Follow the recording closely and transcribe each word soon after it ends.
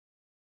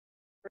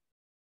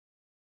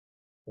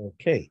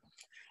Okay.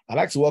 I'd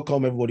like to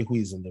welcome everybody who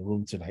is in the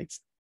room tonight.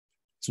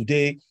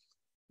 Today,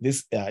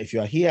 if you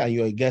are here and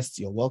you're a guest,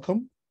 you're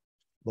welcome.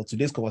 But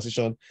today's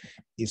conversation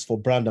is for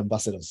brand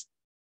ambassadors.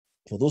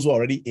 For those who are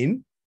already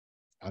in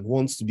and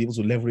want to be able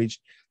to leverage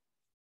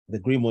the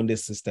Green Monday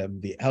system,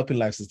 the Helping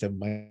Life system,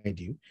 mind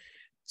you,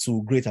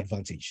 to great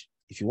advantage.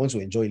 If you want to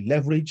enjoy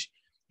leverage,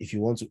 if you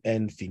want to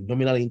earn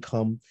phenomenal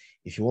income,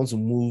 if you want to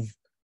move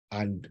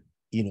and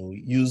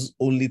use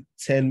only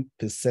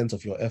 10%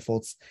 of your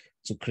efforts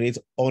to create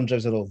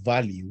 100% of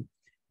value,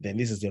 then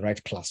this is the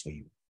right class for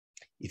you.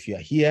 If you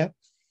are here,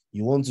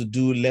 you want to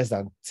do less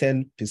than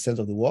 10%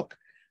 of the work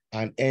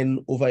and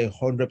earn over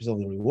 100% of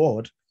the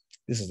reward,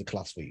 this is the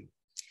class for you.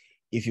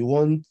 If you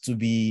want to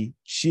be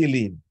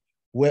chilling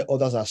where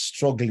others are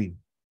struggling,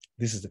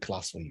 this is the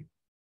class for you.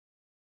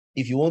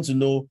 If you want to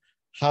know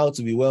how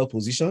to be well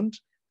positioned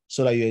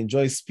so that you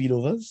enjoy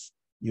spillovers,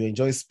 you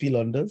enjoy spill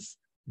unders,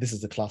 this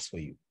is the class for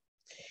you.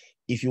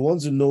 If you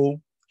want to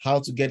know how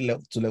to get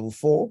to level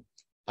 4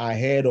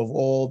 ahead of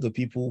all the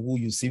people who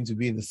you seem to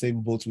be in the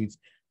same boat with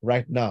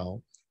right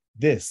now,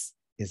 this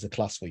is the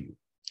class for you.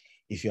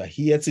 If you are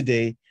here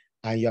today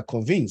and you are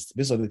convinced,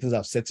 based on the things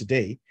I've said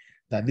today,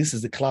 that this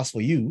is the class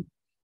for you,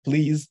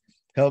 please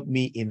help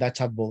me in that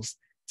chat box,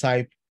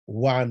 type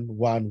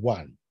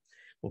 111.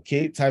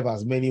 Okay, type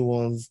as many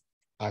ones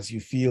as you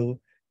feel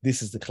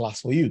this is the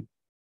class for you.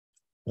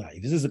 Now,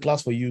 if this is the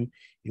class for you,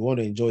 you want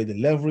to enjoy the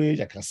leverage.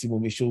 I can see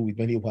Momi show with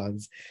many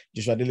ones.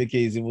 Joshua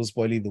Deleke is even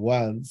spoiling the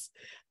ones.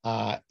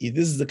 If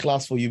this is the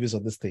class for you based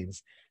on these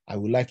things, I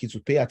would like you to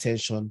pay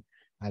attention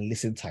and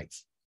listen tight.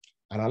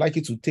 And I'd like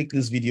you to take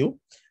this video.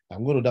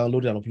 I'm going to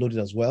download it and upload it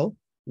as well.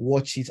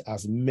 Watch it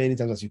as many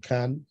times as you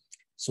can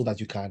so that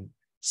you can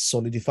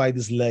solidify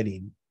this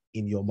learning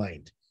in your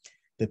mind.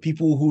 The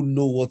people who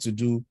know what to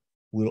do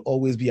will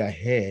always be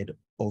ahead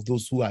of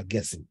those who are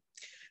guessing.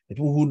 The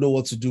people who know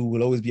what to do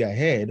will always be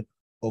ahead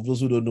of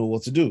those who don't know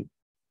what to do.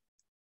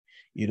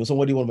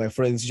 One of my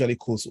friends usually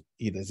quotes,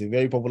 there's a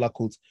very popular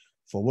quote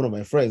from one of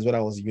my friends when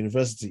I was in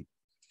university.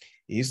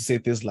 He used to say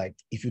things like,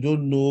 if you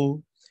don't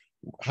know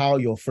how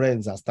your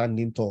friends are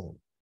standing tall,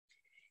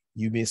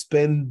 you may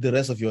spend the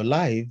rest of your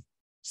life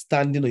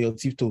standing on your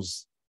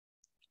tiptoes.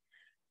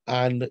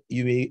 And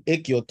you may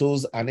ache your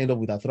toes and end up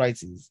with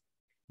arthritis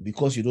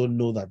because you don't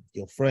know that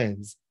your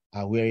friends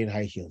are wearing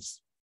high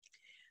heels.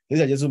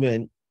 Ladies and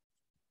gentlemen,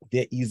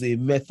 there is a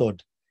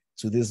method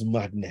to this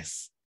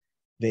madness.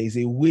 There is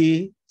a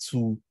way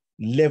to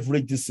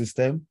leverage this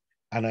system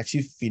and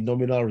achieve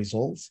phenomenal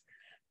results.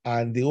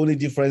 And the only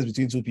difference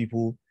between two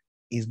people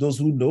is those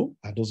who know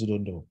and those who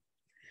don't know.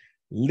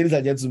 Ladies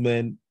and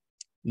gentlemen,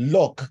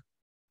 luck,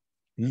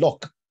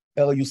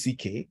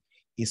 L-U-C-K,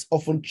 is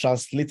often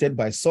translated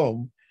by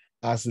some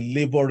as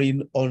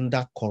laboring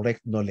under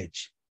correct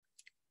knowledge.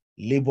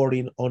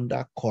 Laboring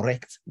under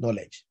correct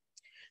knowledge.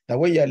 That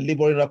when you are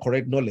laboring under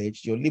correct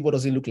knowledge, your labor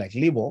doesn't look like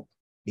labor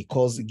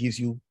because it gives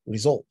you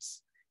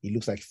results. It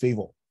looks like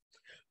favor.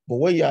 But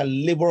when you are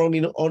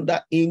laboring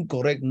under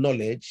incorrect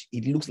knowledge,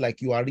 it looks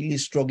like you are really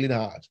struggling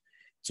hard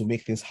to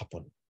make things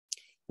happen.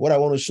 What I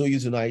want to show you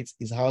tonight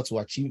is how to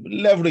achieve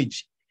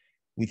leverage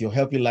with your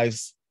Helping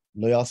Lives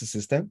loyalty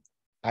system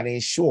and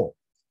ensure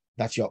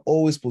that you are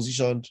always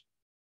positioned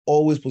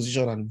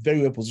and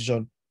very well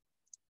positioned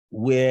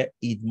where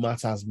it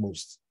matters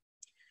most.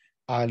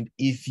 And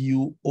if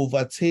you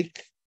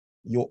overtake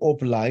your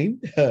upline,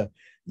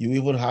 you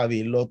even have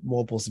a lot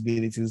more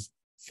possibilities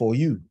for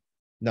you.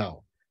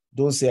 Now,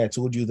 don't say I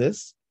told you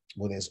this,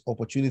 but there's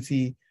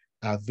opportunity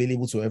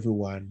available to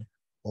everyone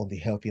on the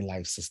Helping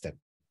Life system.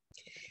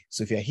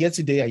 So if you're here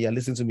today and you're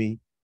listening to me,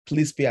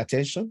 please pay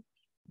attention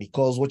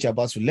because what you're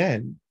about to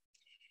learn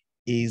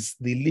is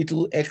the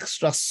little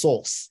extra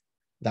sauce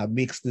that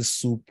makes this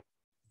soup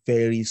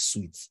very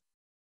sweet.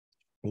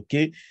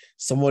 Okay,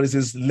 somebody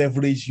says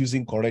leverage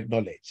using correct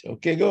knowledge.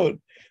 Okay, good.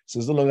 So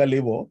it's no longer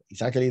labor,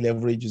 it's actually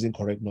leverage using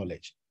correct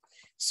knowledge.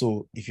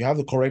 So if you have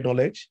the correct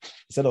knowledge,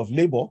 instead of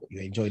labor,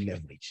 you enjoy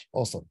leverage.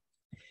 Awesome.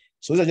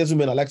 So ladies and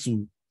gentlemen, I'd like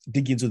to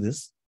dig into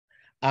this.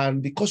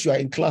 And because you are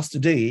in class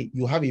today,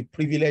 you have a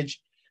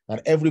privilege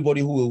that everybody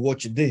who will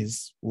watch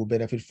this will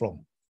benefit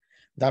from.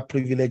 That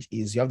privilege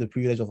is you have the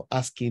privilege of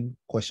asking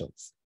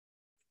questions.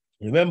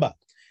 Remember,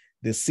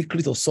 the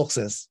secret of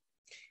success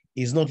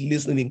is not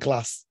listening in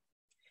class.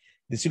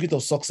 The secret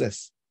of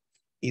success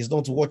is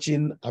not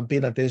watching and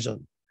paying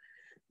attention.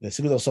 The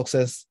secret of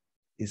success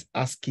is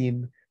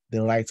asking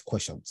the right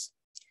questions.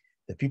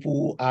 The people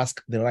who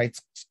ask the right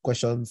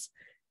questions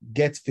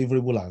get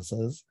favorable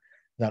answers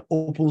that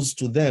opens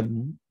to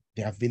them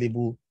the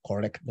available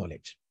correct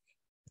knowledge.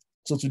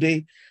 So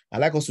today, I'd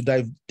like us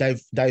to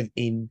dive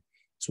in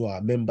to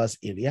our members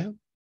area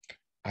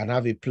and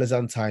have a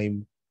pleasant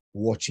time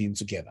watching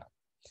together.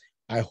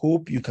 I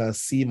hope you can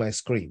see my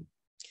screen.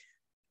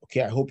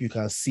 Okay, I hope you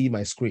can see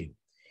my screen.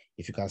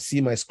 If you can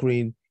see my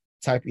screen,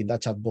 type in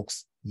that chat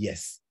box,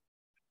 yes.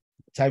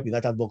 Type in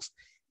that chat box,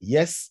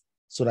 yes,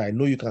 so that I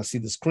know you can see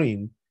the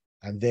screen,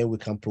 and then we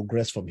can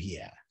progress from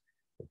here.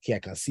 Okay, I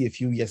can see a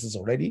few yeses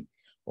already,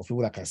 of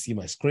people that can see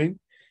my screen.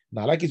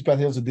 Now, I'd like you to pay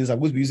attention to this. I'm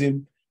going to be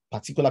using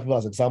particular people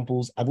as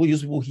examples. I'm going to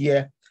use people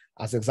here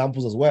as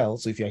examples as well.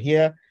 So if you're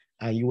here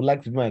and you would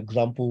like to be my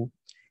example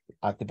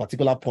at the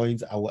particular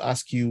point, I will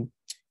ask you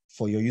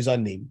for your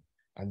username,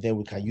 and then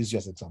we can use you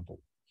as example.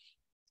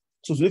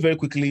 So today, very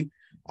quickly,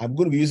 I'm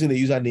going to be using a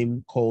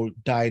username called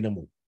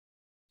Dynamo.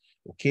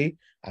 Okay,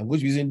 I'm going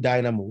to be using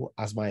Dynamo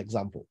as my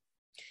example.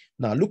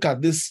 Now look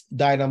at this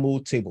Dynamo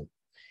table.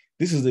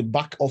 This is the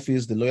back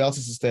office, the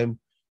loyalty system,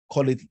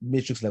 call it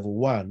matrix level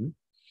 1.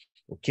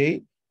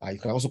 Okay, you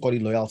can also call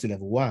it loyalty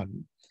level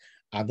 1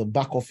 at the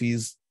back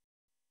office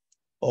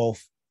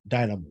of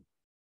Dynamo.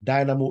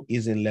 Dynamo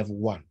is in level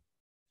 1.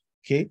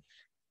 Okay,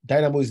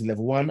 Dynamo is in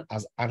level 1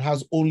 and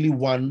has only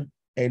one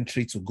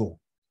entry to go.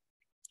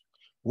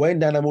 When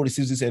Dynamo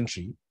receives this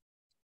entry,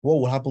 what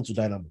will happen to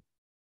Dynamo?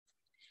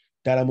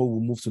 Dynamo will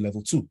move to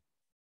level 2.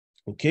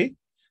 Okay,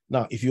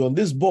 now if you're on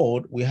this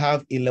board, we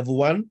have in level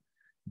 1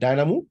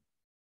 Dynamo,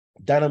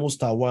 Dynamo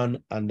star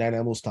 1, and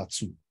Dynamo star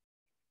 2.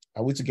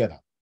 Are we together?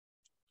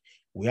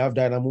 We have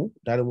Dynamo,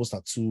 Dynamo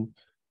star 2,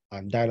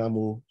 and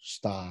Dynamo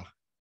star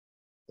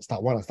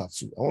 1 and star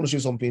 2. I want to show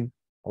you something.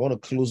 I want to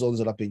close all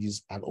these other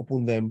pages and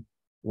open them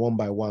one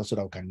by one so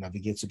that we can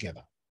navigate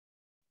together.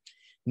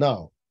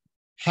 Now,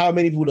 how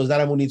many people does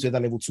Dynamo need to enter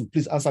level 2?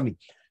 Please answer me.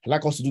 I'd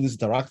like us to do this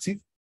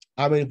interactive.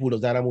 How many people does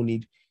Dynamo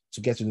need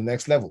to get to the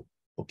next level?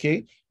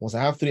 Okay. Once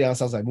I have 3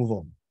 answers, I move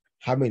on.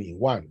 How many?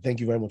 1. Thank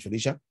you very much,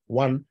 Felicia.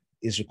 1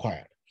 is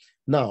required.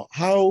 Now,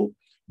 how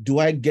do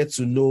I get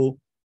to know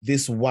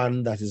this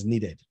one that is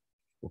needed?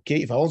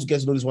 Okay. If I want to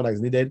get to know this one that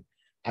is needed,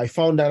 I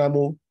found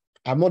Dynamo.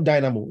 I'm not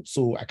Dynamo,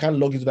 so I can't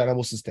log into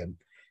Dynamo system.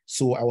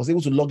 So I was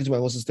able to log into my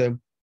own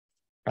system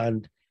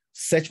and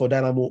search for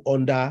Dynamo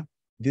under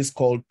this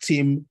called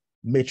team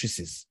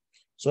matrices.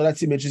 So that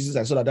team matrices,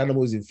 I saw that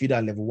Dynamo is in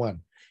feeder level 1.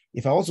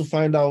 If I want to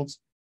find out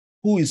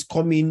who is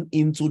coming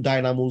into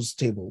Dynamo's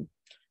table,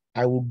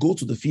 I will go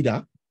to the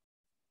feeder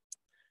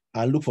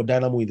and look for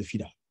Dynamo in the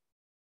feeder.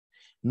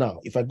 Now,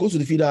 if I go to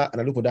the feeder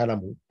and I look for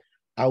Dynamo,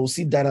 I will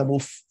see Dynamo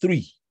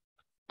 3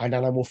 and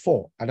Dynamo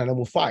 4 and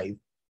Dynamo 5,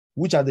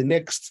 which are the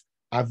next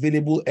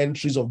available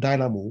entries of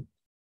Dynamo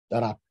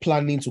that are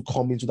planning to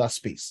come into that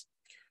space.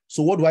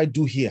 So what do I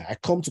do here? I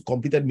come to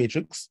completed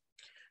matrix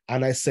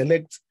and I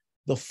select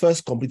the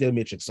first completed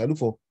matrix. So I look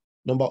for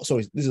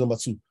this is number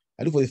 2.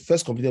 I look for the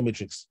first completed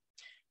matrix.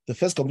 The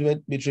first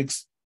completed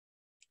matrix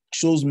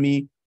shows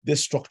me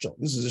this structure.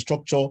 This is the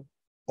structure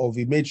of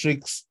a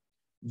matrix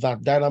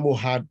that Dynamo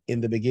had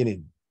in the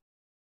beginning.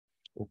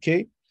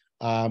 Okay.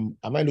 Am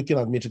I looking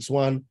at matrix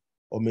 1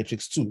 or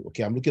matrix 2?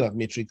 Okay, I'm looking at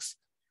matrix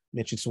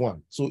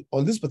 1. So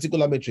on this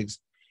particular matrix,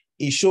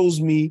 it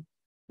shows me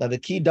that the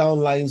key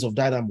downlines of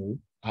Dynamo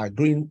are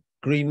green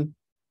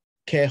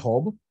care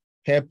hub,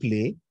 hair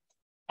play,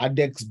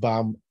 Adex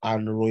BAM,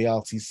 and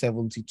royalty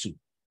 72.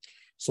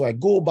 So I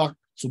go back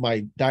to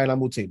my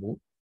Dynamo table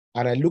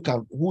and I look at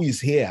who is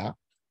here,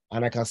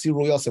 and I can see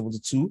Royal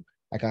 72,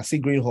 I can see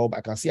Green Hub,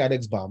 I can see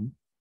Adex BAM,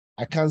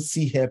 I can't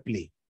see hair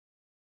play.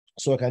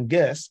 So I can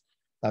guess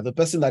that the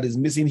person that is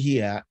missing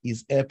here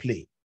is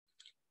airplay.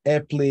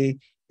 Airplay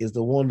is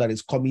the one that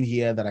is coming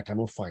here that I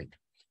cannot find.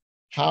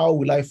 How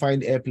will I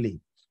find airplay?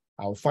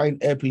 I'll find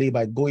airplay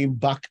by going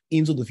back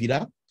into the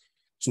feeder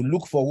to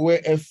look for where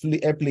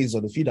airplay is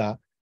on the feeder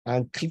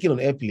and clicking on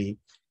airplay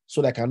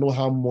so that I can know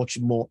how much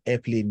more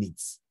airplay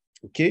needs.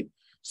 Okay,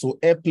 so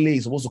airplay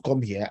is supposed to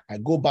come here. I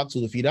go back to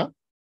the feeder,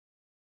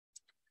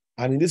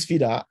 and in this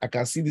feeder, I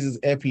can see this is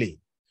airplay.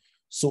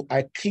 So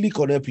I click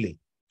on airplay.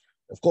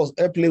 Of course,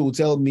 airplay will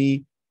tell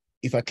me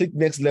if I click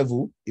next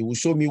level, it will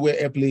show me where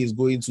airplay is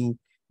going to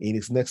in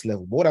its next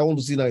level. But what I want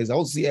to see now is I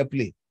want to see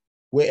airplay,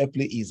 where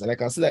airplay is. And I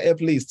can see that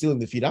airplay is still in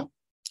the feeder,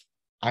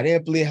 and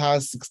airplay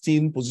has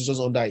 16 positions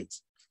under it.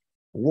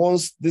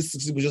 Once these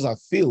 16 positions are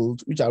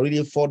filled, which are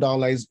really 4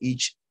 downlines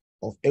each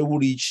of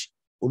Ewurich,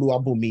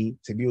 Oluwabumi,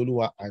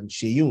 Tebioluwa, and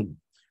Sheyun.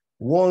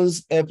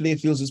 Once airplay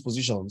fills these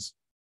positions,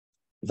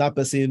 that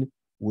person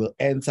will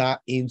enter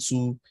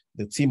into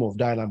the team of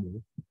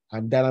Dynamo,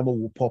 and Dynamo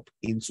will pop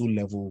into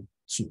level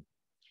 2.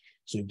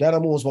 So if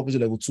Dynamo was popping to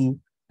level 2,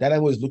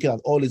 Dynamo is looking at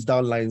all its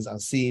downlines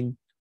and seeing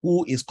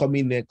who is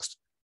coming next,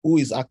 who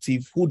is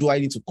active, who do I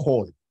need to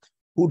call,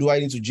 who do I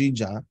need to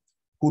ginger,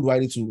 who do I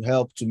need to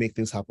help to make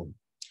things happen.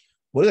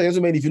 But ladies and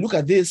gentlemen, if you look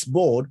at this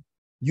board,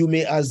 you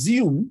may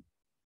assume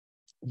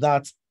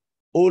that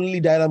only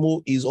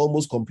Dynamo is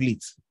almost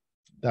complete.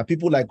 That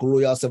people like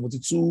Royal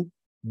 72,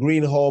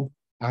 Green Hub,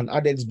 and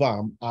Adex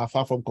BAM are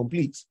far from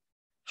complete.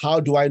 How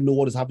do I know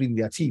what is happening in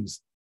their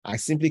teams? I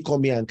simply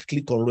come here and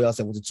click on Royal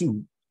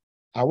 72.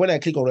 And when I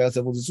click on Royal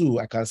 72,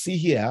 I can see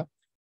here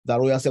that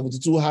Royal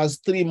 72 has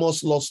 3 more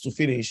slots to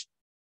finish.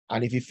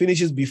 And if it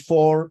finishes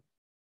before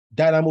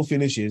Dynamo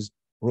finishes,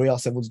 Royal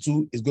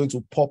 72 is going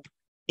to pop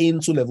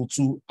into level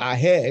 2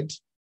 ahead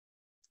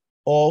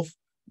of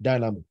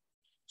Dynamo.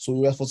 So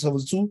Royal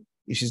 72,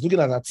 if she's looking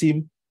at her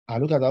team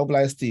and looking at the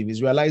upline's team,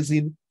 is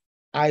realizing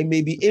I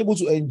may be able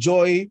to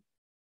enjoy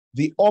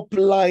the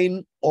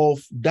upline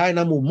of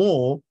Dynamo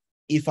more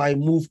if I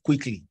move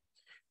quickly.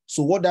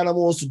 So what Dynamo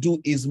wants to do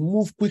is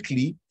move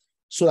quickly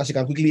so that she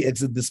can quickly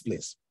exit this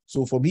place.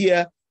 So from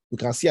here, we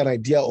can see an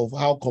idea of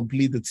how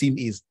complete the team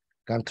is.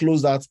 I can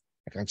close that.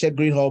 I can check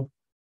Green Hub.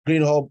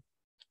 Green Hub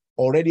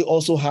already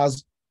also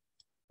has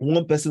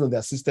one person on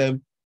their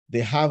system. They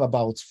have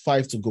about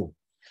 5 to go.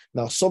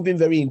 Now, something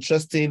very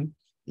interesting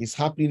is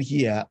happening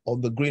here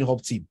on the Green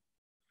Hub team.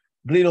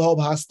 Green Hub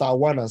has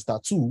 *1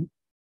 and *2,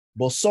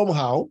 but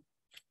somehow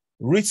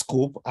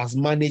Ritscope has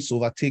managed to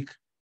overtake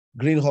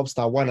Green Hub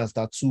 *1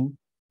 and *2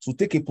 to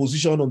take a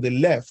position on the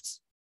left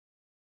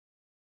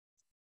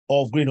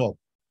of Green Hub.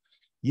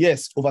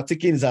 Yes,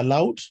 overtaking is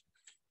allowed.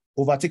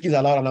 Overtaking is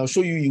allowed, and I'll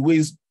show you in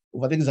ways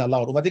overtaking is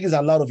allowed. Overtaking is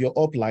allowed of your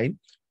upline.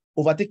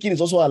 Overtaking is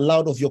also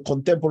allowed of your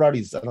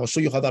contemporaries, and I'll show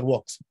you how that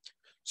works.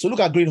 So look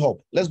at Green Hub.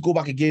 Let's go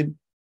back again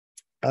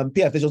and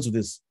pay attention to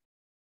this.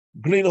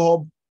 Green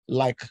Hub,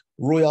 like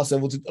Royal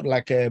 70,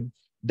 like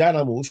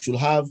Dynamo, should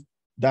have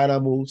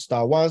Dynamo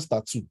 *1,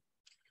 *2.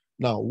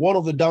 Now, one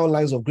of the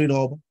downlines of Green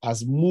Hub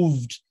has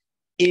moved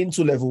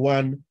into level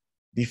 1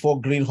 before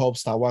Green Hub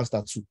 *1,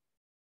 *2.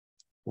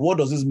 What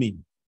does this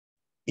mean?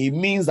 It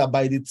means that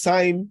by the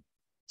time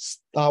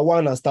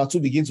 *1 and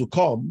 *2 begin to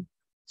come,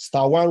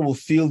 *1 will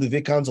fill the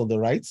vacant on the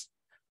right,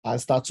 and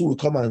 *2 will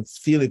come and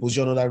fill a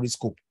position under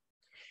Ritscope.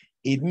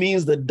 It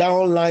means the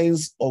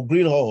downlines of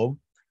Green Hub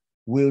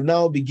will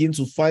now begin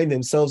to find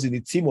themselves in the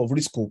team of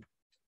Ritscope,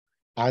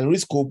 and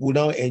Ritscope will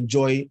now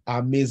enjoy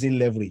amazing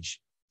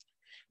leverage.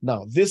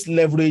 Now, this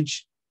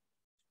leverage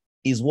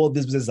is what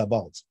this business is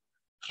about.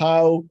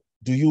 How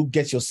do you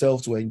get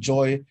yourself to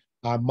enjoy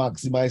and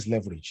maximize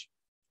leverage?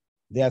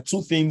 There are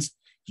 2 things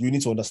you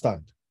need to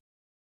understand.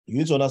 You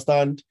need to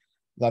understand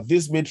that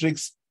this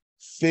matrix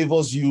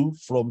favors you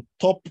from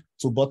top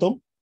to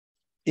bottom,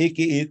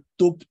 aka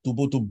top to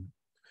bottom.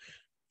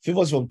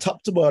 Favors you from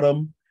top to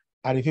bottom,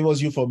 and it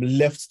favors you from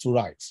left to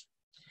right.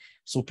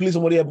 So please,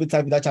 somebody help me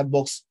type in that chat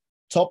box,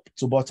 top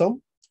to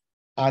bottom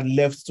and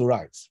left to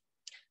right.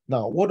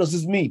 Now, what does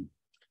this mean?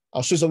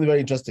 I'll show you something very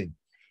interesting.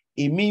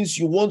 It means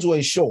you want to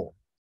ensure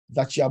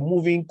that you are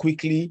moving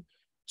quickly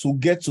to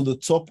get to the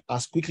top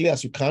as quickly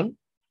as you can,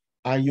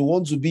 and you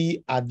want to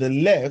be at the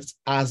left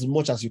as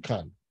much as you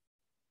can.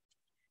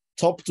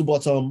 Top to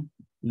bottom,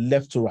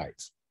 left to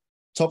right.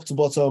 Top to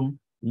bottom,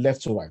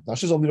 left to right. Now, I'll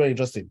show you something very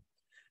interesting.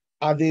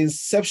 At the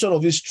inception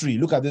of this tree,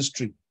 look at this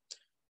tree.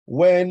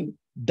 When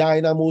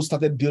Dynamo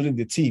started building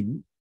the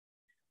team,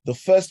 the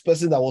first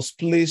person that was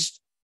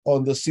placed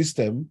on the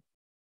system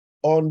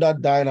under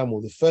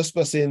Dynamo, the first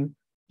person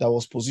that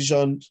was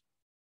positioned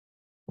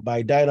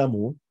by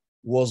Dynamo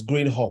was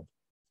Green Hub.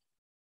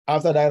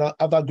 After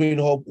Green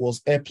Hub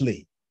was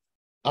Airplay.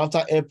 After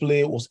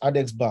Airplay was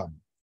Adex Bam.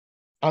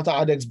 After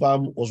Adex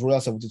Bam was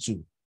Royal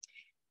 72.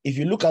 If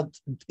you look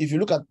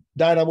at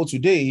Dynamo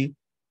today,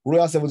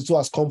 Royal 72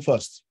 has come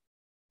first.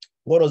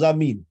 What does that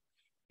mean?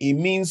 It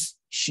means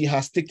she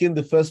has taken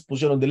the first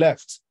position on the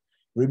left.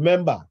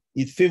 Remember,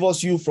 it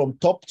favors you from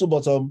top to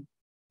bottom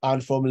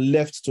and from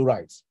left to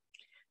right.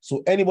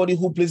 So anybody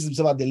who places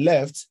himself at the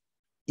left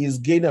is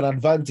gaining an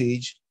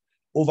advantage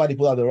over the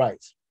people at the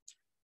right.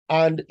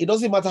 And it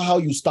doesn't matter how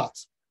you start.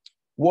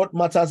 What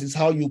matters is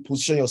how you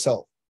position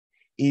yourself.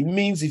 It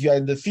means if you're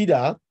in the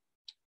feeder,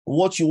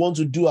 what you want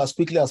to do as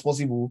quickly as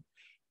possible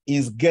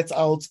is get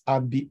out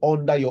and be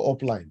under your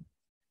upline.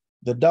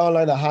 The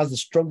downline that has the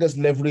strongest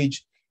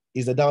leverage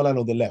is the downline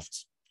on the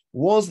left.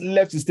 Once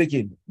left is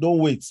taken, don't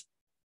wait.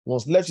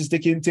 Once left is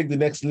taken, take the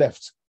next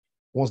left.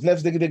 Once left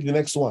is taken, take the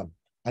next one.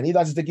 And if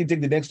that is taken,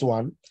 take the next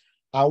one.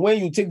 And when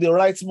you take the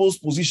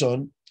rightmost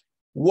position,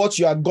 what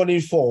you are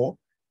gunning for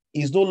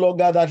is no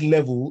longer that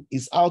level,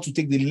 is how to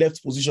take the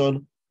left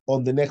position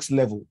on the next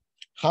level.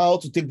 How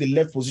to take the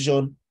left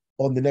position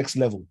on the next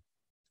level.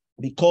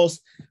 Because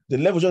the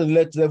leverage on the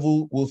left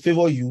level will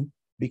favor you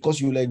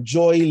because you will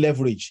enjoy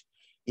leverage.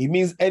 It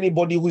means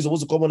anybody who is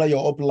supposed to come under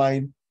your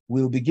upline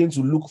will begin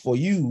to look for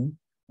you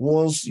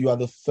once you are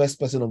the first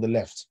person on the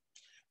left.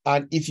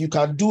 And if you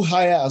can do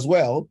higher as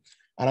well,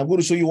 and I'm going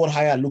to show you what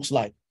higher looks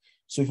like.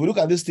 So if we look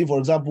at this team, for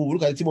example, we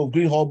look at the team of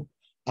Green Hub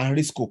and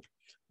Ritscope.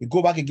 We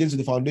go back again to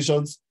the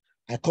foundations.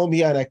 I come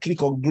here and I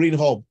click on Green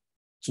Hub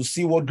to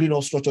see what Green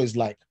Hub structure is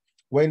like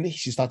when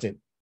she started.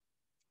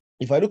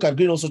 If I look at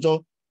Green Hub structure,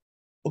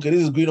 okay,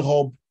 this is Green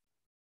Hub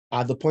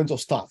at the point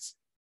of start.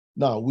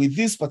 Now, with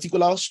this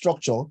particular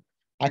structure,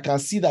 I can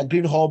see that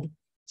Green Hub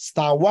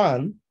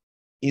 *1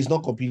 is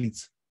not complete.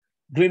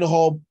 Green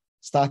Hub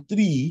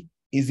 *3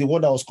 is the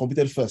one that was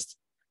completed first.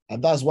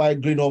 And that's why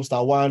Green Hub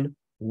 *1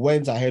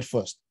 went ahead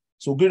first.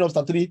 So Green Hub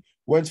 *3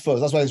 went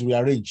first. That's why it's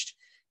rearranged.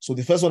 So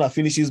the first one that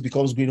finishes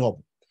becomes Green Hub.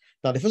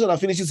 Now, the first one that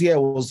finishes here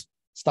was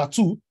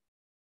 *2,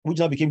 which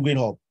now became Green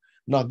Hub.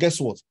 Now,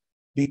 guess what?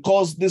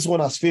 Because this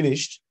one has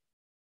finished,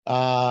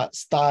 *1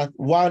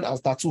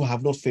 and *2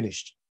 have not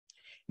finished.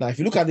 Now, if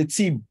you look at the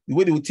team, the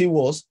way the team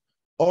was,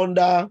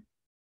 under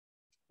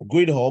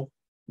Green Hub,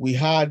 we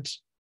had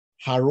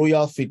Her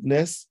Royal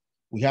Fitness,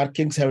 we had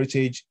King's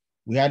Heritage,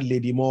 we had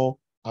Lady Moore,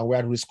 and we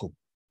had Ritscope.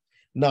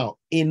 Now,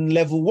 in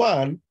level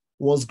 1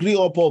 was Green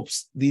Hub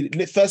Ups. The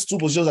first 2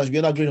 positions that should be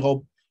under Green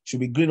Hub should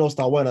be Green Hub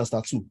 *1 and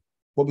 *2.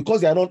 But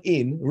because they are not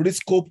in,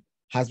 Ritscope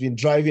has been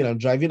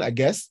driving, I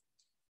guess.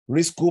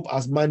 Risk Scope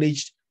has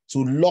managed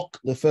to lock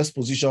the first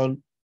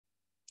position,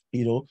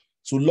 to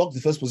lock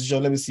the first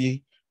position. Let me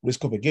see Risk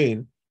Scope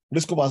again.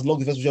 Risk Scope has locked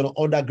the first position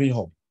under Green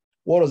Hub.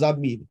 What does that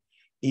mean?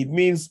 It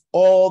means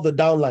all the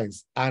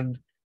downlines, and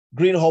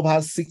Green Hub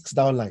has 6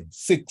 downlines.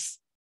 6.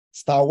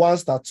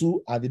 *1, *2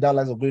 are the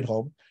downlines of Green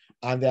Hub,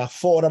 and there are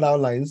 4 other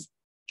downlines: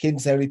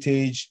 King's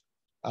Heritage,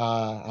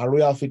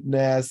 Royal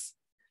Fitness,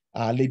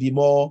 Lady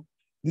Moore.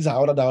 These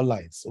are other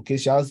downlines. Okay,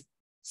 she has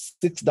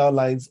 6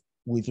 downlines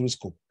with Risk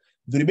Scope.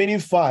 The remaining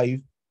 5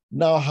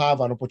 now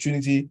have an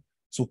opportunity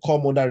to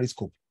come under Risk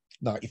Scope.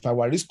 Now, if I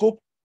were Risk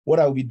Scope, what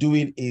I will be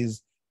doing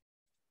is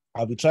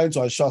I'll be trying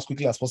to ensure as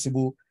quickly as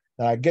possible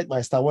that I get my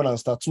 *1 and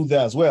 *2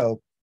 there as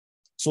well,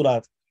 so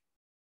that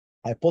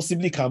I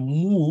possibly can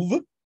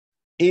move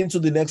into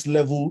the next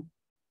level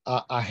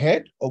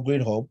ahead of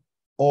Green Hub,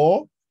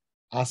 or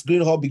as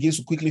Green Hub begins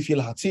to quickly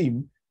fill her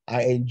team,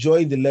 I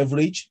enjoy the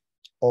leverage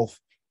of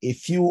a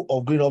few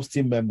of Green Hub's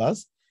team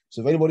members.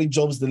 So if anybody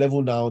jumps the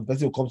level now, the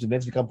person will come to the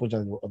next vacant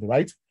position on the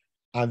right.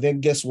 And then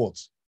guess what?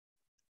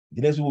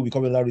 The next people will be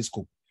coming under Risk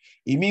Scope.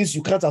 It means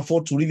you can't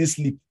afford to really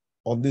sleep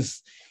on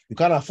this. You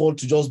can't afford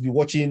to just be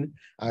watching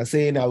and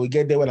saying, I will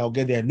get there when I'll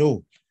get there.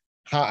 No.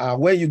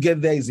 Where you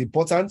get there is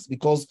important,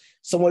 because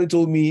somebody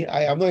told me,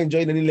 I am not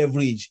enjoying any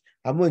leverage.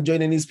 I'm not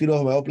enjoying any spin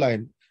off my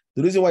upline.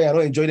 The reason why you're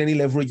not enjoying any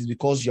leverage is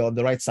because you're on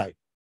the right side.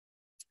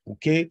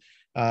 Okay?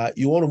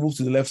 You want to move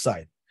to the left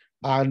side.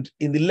 And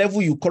in the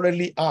level you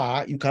currently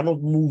are, you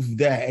cannot move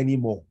there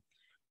anymore.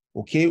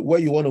 Okay? Where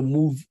you want to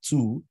move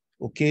to,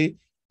 okay,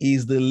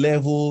 is the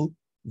level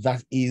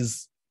that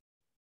is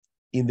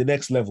in the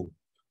next level.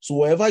 So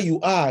wherever you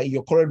are in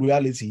your current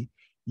reality,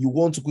 you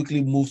want to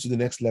quickly move to the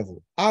next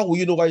level. How will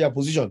you know where you're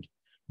positioned?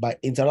 By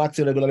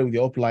interacting regularly with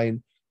your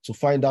upline to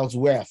find out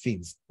where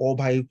things, or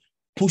by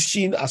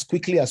pushing as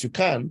quickly as you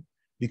can,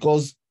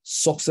 because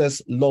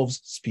success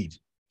loves speed.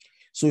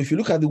 So if you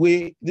look at the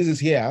way this is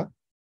here,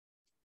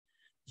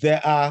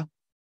 there are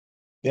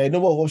a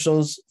number of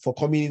options for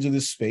coming into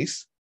this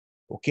space.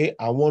 Okay,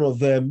 and one of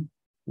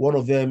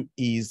them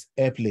is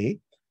Airplay,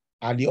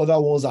 and the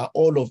other ones are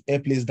all of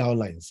Airplay's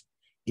downlines.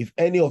 If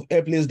any of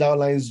Airplay's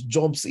downlines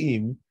jumps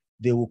in,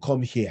 they will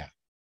come here.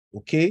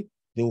 Okay,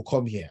 they will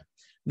come here.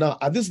 Now,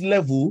 at this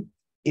level,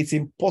 it's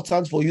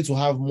important for you to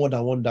have more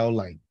than 1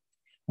 downline,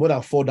 more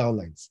than 4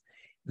 downlines.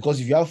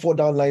 Because if you have 4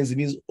 downlines, it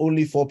means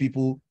only 4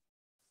 people,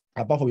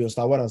 apart from your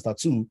 *1 and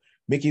 *2,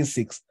 making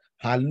 6,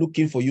 are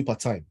looking for you per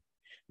time.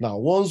 Now,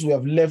 once we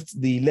have left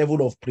the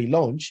level of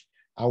pre-launch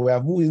and we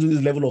have moved into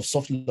this level of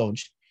soft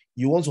launch,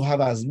 you want to have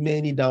as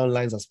many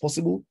downlines as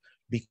possible,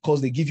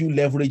 because they give you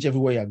leverage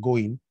everywhere you're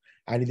going.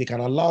 And if they can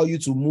allow you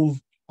to move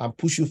and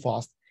push you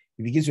fast,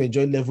 you begin to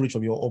enjoy leverage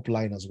from your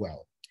upline as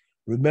well.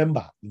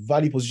 Remember,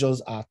 value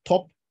positions are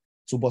top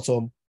to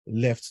bottom,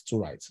 left to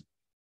right.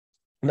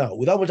 Now,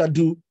 without much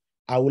ado,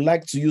 I would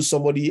like to use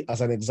somebody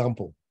as an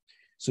example.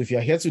 So if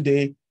you're here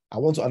today, I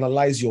want to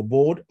analyze your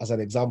board as an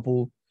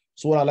example.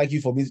 So what I'd like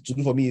you to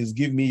do for me is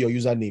give me your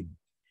username.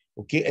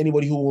 Okay,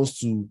 anybody who wants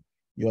to,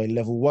 you're in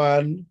level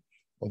 1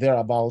 or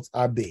thereabouts,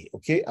 Abe.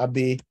 Okay,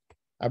 Abe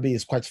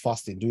is quite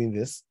fast in doing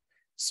this.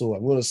 So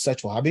I'm going to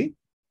search for Abe.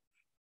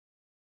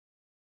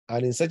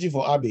 And in searching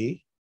for Abe,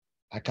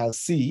 I can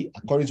see,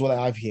 according to what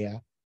I have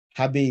here,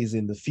 Abe is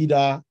in the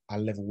feeder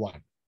and level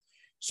 1.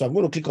 So I'm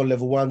going to click on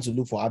level 1 to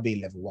look for Abe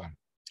in level 1.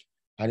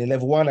 And in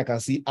level 1, I can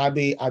see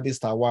Abe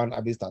 *1,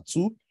 Abe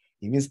 *2.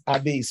 It means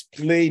Abe is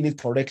playing it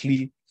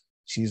correctly.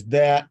 She's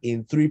there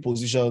in 3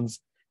 positions.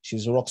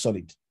 She's rock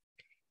solid.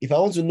 If I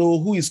want to know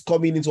who is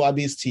coming into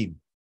Abe's team,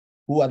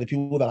 who are the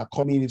people that are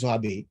coming into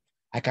Abe,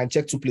 I can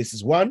check 2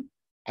 places. 1,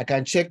 I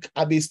can check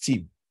Abe's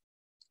team.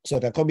 So I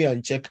can come here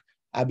and check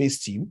Abe's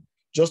team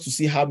just to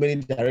see how many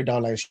direct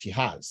downlines she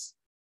has.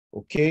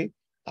 Okay,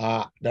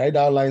 direct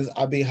downlines,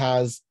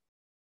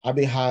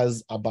 Abe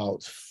has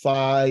about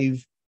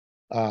 5.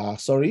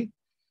 Sorry,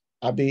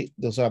 Abe.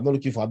 No, sorry, I'm not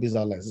looking for Abe's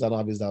downlines. These are not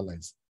Abe's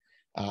downlines.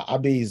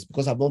 Abe is,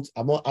 because I'm not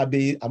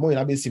in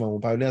Abe's team. I'm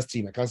on Pioneer's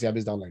team. I can't see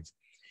Abe's downlines.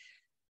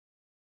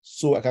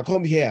 So I can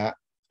come here.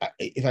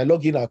 If I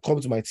log in, I'll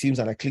come to my teams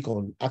and I click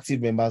on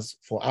active members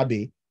for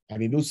Abe.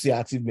 I'm able to see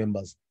active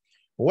members.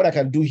 But what I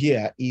can do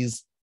here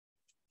is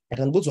I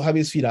can go to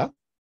Abe's feeder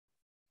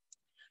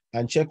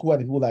and check who are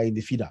the people that are in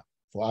the feeder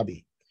for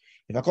Abe.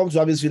 If I come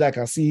to Abe's feeder, I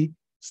can see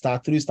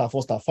 *3,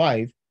 *4,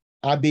 *5.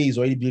 Abe is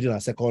already building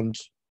a second.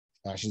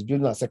 She's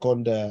building a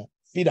second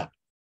feeder.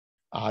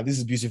 This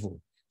is beautiful.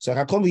 So I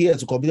can come here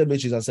to completed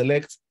matrix and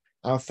select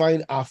and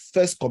find our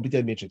first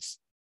completed matrix.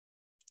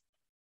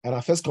 And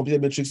our first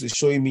completed matrix is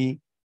showing me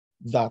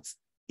that,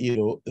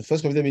 the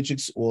first completed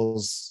matrix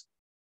was,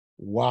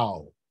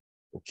 wow,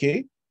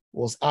 okay,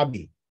 was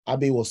Abe.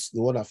 Abe was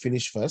the one that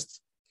finished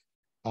first.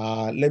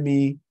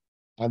 And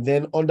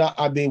then under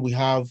Abe, we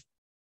have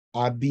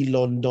Abe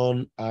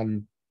London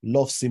and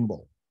Love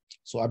Symbol.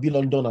 So Abe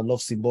London and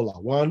Love Symbol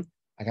are 1.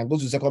 I can go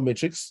to the second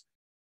matrix.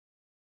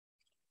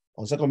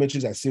 On second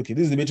matrix, I see, okay,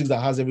 this is the matrix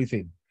that has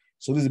everything.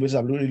 So this is the matrix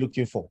I'm really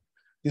looking for.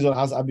 This one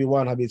has Abe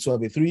 1, Abe 2,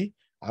 Abe 3.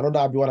 Another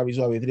Abe 1, Abe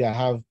 2, Abe 3, I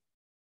have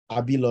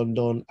Abe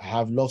London, I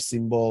have Love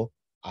Symbol,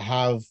 I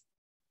have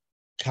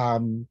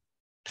Cam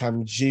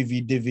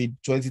JV David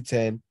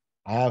 2010.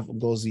 I have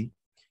Ngozi.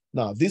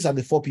 Now, these are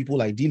the 4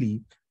 people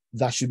ideally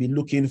that should be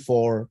looking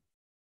for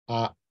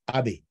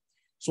Abbey.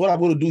 So what I'm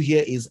going to do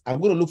here is I'm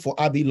going to look for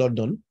Abbey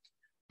London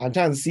and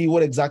try and see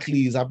what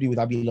exactly is happening with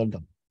Abbey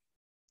London.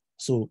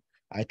 So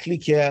I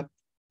click here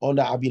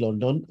under Abbey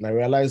London, and I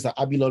realize that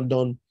Abbey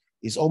London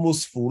is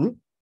almost full.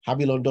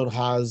 Abbey London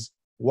has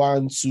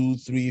 1, 2,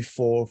 3,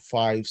 4,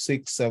 5,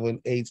 6,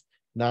 7, 8,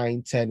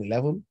 9, 10,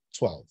 11,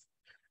 12.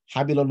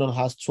 Abbey London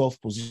has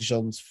 12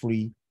 positions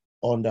free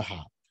under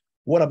her.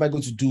 What am I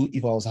going to do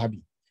if I was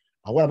Abbey?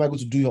 And what am I going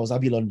to do if I was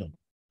Abbey London?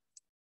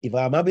 If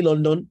I am Abbey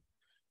London,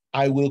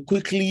 I will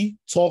quickly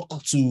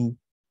talk to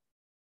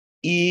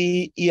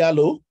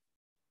Ialo.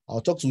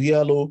 I'll talk to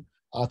Ialo.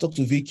 I'll talk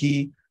to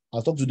Vicky.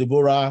 I'll talk to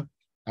Deborah.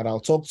 And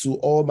I'll talk to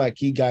all my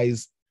key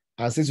guys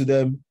and say to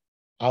them,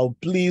 I'm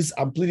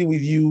pleading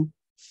with you,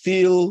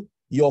 fill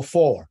your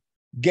 4.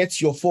 Get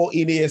your 4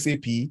 in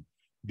ASAP,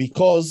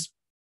 because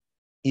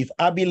if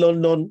Abbey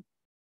London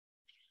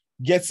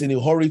gets in a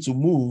hurry to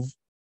move,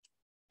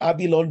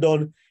 Abbey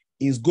London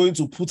is going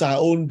to put her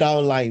own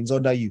downlines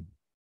under you,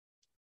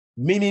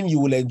 meaning you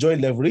will enjoy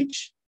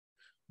leverage.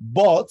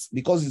 But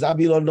because it's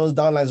Abbey London's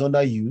downlines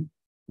under you,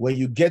 when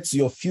you get to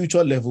your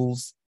future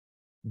levels,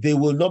 they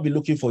will not be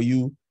looking for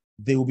you.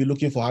 They will be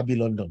looking for Abbey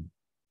London,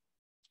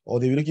 or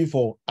they'll be looking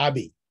for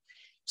Abbey.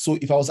 So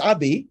if I was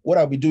Abbey, what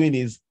I'll be doing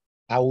is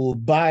I will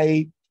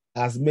buy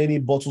as many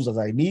bottles as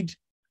I need.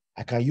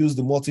 I can use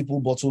the multiple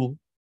bottle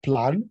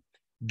plan,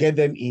 get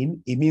them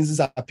in. It means these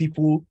are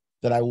people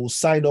that I will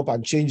sign up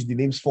and change the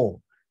names for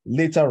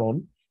later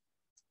on.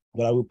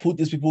 But I will put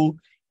these people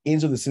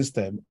into the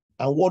system.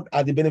 And what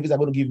are the benefits they're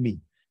going to give me?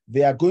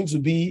 They are going to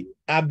be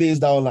Abbey's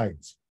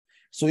downlines.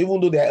 So even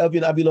though they are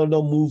helping Abbey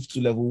London move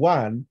to level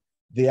 1,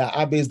 they are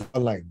Abbey's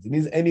downlines. It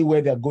means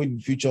anywhere they are going in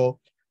the future,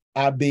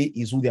 Abbey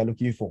is who they are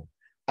looking for.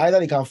 Either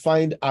they can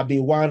find Abbey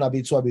 1,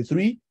 Abbey 2, Abbey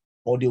 3,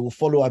 or they will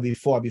follow Abbey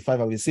 4, Abbey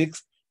 5, Abbey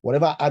 6.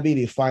 Whatever Abbey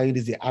they find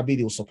is the Abbey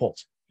they will support.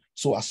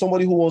 So as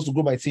somebody who wants to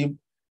grow my team,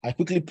 I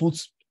quickly put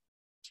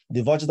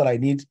the vouchers that I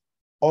need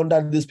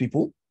under these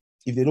people.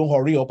 If they don't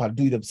hurry up and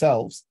do it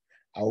themselves,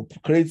 I will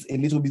create a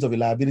little bit of a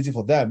liability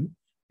for them,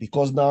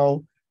 because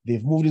now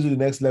they've moved into the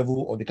next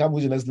level, or they can't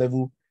move to the next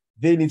level.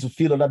 They need to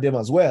feel under them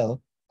as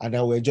well, and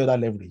I will enjoy that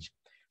leverage.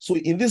 So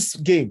in this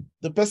game,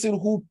 the person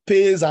who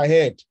pays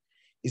ahead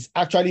is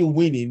actually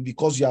winning,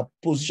 because you are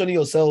positioning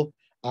yourself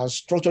and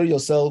structuring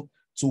yourself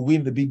to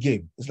win the big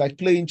game. It's like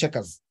playing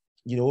checkers,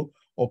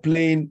 or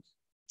playing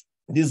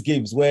these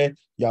games where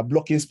you are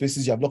blocking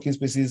spaces, and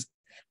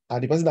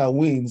the person that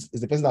wins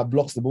is the person that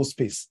blocks the most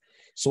space.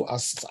 So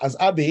as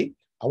Abbey,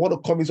 I want to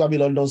come into Abbey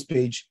London's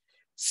page,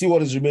 see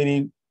what is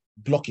remaining,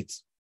 block it,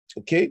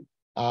 okay?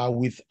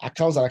 With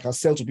accounts that I can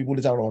sell to people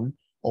later on,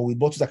 or with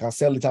bottles I can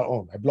sell later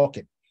on, I block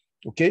it,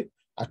 okay?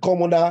 I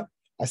come under,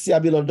 I see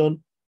Abbey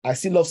London, I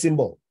see Love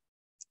Symbol.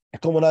 I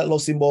come under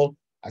Love Symbol,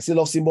 I see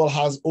Love Symbol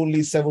has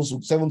only 7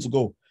 to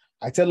go.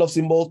 I tell Love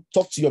Symbol,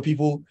 talk to your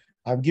people.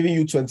 I'm giving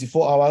you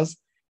 24 hours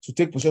to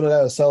take position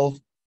under yourself.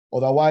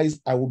 Otherwise,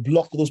 I will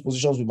block those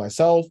positions with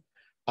myself,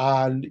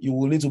 and you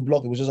will need to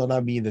block the positions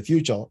under me in the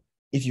future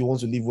if you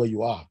want to live where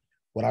you are.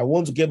 But I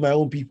want to get my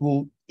own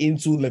people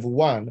into level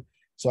 1.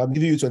 So I'm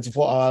giving you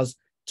 24 hours,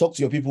 talk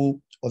to your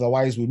people,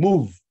 otherwise we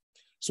move.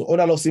 So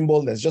under Love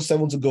Symbol, there's just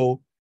 7 to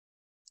go.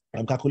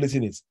 I'm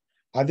calculating it.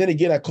 And then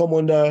again, I come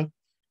under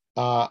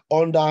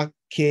Kamiye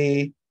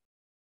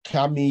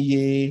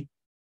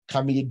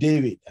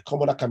David. I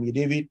come under Kamiye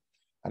David,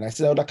 and I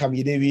say under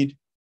Kamiye David,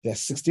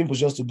 there's 16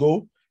 positions to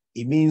go.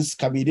 It means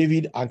Kamiye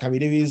David and Kamiye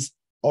David's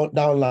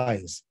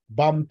downlines,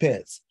 Bam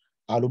Pets,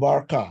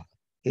 Alubarka,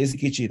 Hazy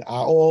Kitchen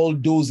are all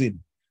dozing.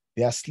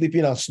 They are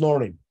sleeping and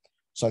snoring.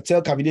 So I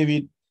tell Kamiye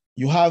David,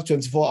 you have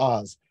 24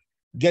 hours.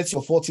 Get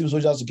your 4 team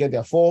soldiers to get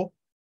their 4.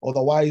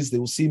 Otherwise, they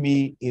will see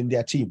me in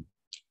their team.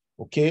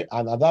 Okay.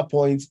 And at that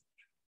point,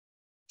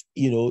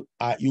 you'll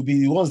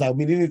be the ones that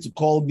will need to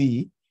call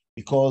me,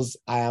 because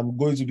I am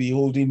going to be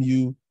holding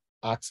you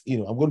at,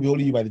 I'm going to be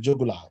holding you by the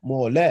jugular,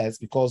 more or less,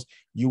 because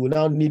you will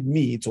now need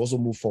me to also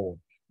move forward.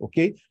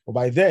 Okay. But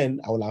by then,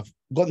 I will have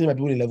gotten my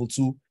people in level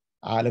 2,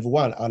 level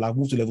 1, I'll have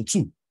moved to level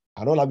 2.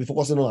 And all I'll be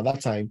focusing on at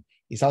that time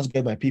is how to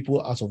get my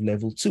people out of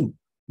level 2,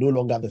 no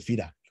longer the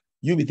feeder.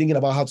 You'll be thinking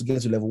about how to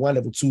get to level 1,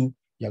 level 2.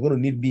 You're going to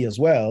need me as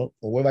well,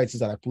 or whatever it is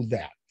that I put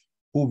there,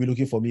 who will be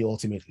looking for me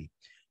ultimately.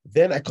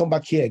 Then I come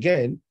back here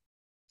again,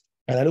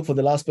 and I look for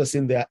the last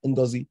person there,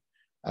 Ngozi.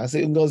 I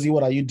say, Ngozi,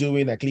 what are you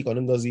doing? I click on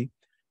Ngozi,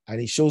 and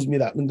it shows me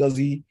that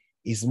Ngozi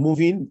is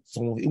moving.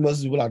 Some of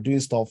Ngozi's people are doing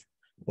stuff,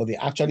 but they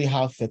actually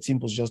have 13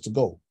 positions to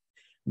go.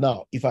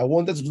 Now, if I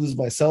wanted to do this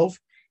myself,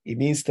 it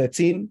means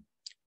 13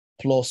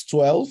 plus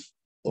 12,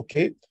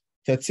 okay?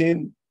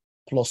 13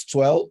 plus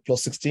 12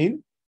 plus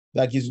 16,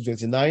 that gives you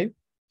 29.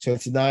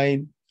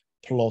 29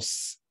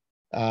 plus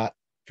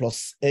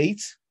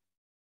 8,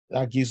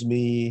 that gives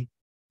me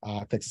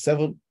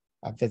 37.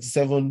 And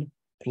 37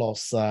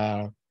 plus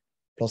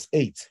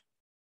 8.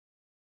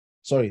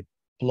 Sorry,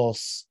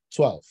 plus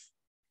 12.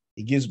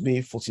 It gives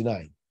me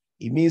 49.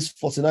 It means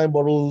 49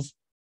 bottles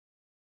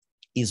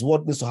is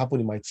what needs to happen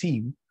in my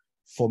team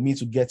for me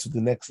to get to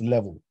the next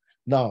level.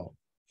 Now,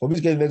 for me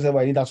to get to the next level,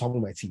 I need that to happen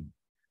in my team.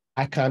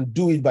 I can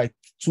do it by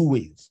two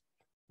ways.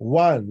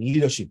 One,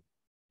 leadership.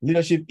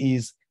 Leadership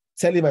is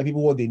telling my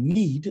people what they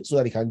need so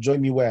that they can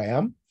join me where I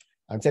am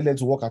and tell them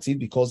to work at it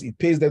because it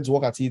pays them to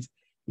work at it.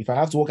 If I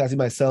have to work at it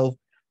myself,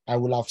 I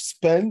will have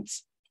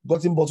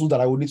gotten bottles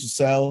that I will need to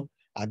sell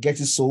and get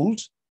it sold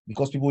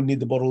because people need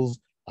the bottles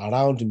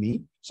around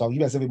me. So I'll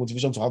give myself a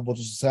motivation to have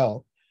bottles to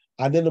sell.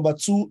 And then number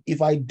two,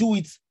 if I do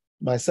it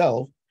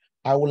myself,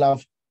 I will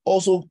have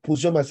also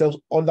positioned myself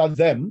under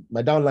them,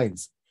 my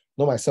downlines,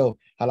 not myself.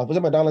 I'll have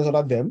positioned my downlines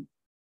under them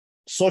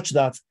such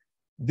that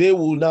they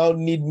will now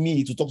need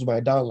me to talk to my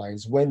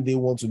downlines when they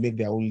want to make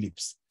their own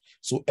leaps.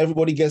 So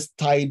everybody gets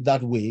tied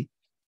that way.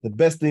 The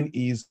best thing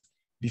is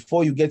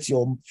before you get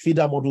your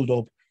feeder modeled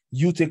up,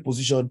 you take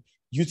position,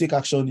 you take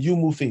action, you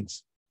move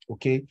things,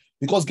 okay?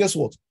 Because guess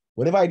what?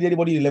 Whenever I need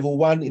anybody in level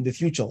 1 in the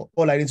future,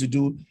 all I need to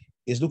do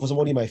is look for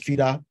somebody in my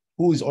feeder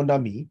who is under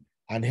me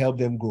and help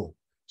them grow,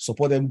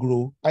 support them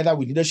grow, either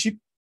with leadership,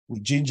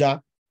 with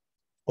ginger,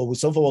 or with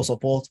some form of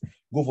support,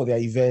 go for their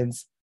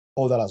events,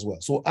 all that as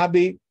well. So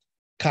Abe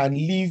can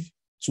live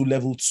to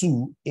level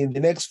 2 in the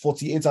next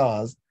 48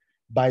 hours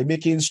by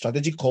making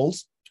strategic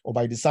calls or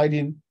by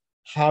deciding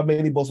how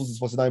many bottles is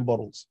 49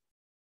 bottles.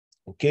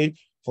 Okay,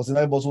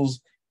 49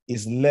 bottles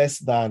is less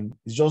than,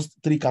 it's just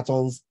 3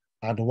 cartons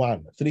and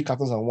 1. 3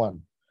 cartons and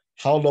 1.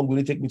 How long will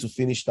it take me to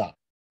finish that?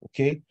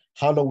 Okay,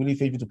 how long will it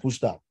take me to push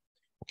that?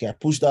 Okay, I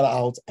push that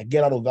out, I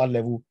get out of that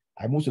level,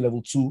 I move to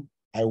level 2,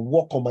 I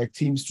work on my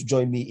teams to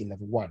join me in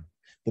level 1.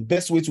 The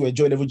best way to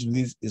enjoy level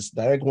 2 is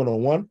direct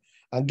one-on-one.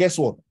 And guess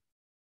what?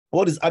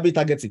 What is Abe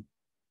targeting?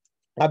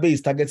 Abe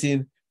is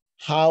targeting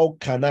how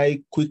can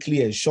I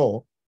quickly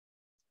ensure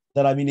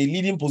that I'm in a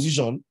leading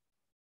position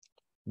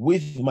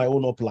with my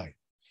own upline.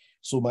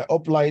 So my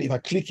upline, if I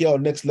click here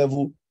on next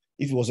level,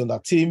 if it was on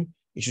that team,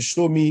 it should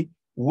show me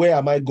where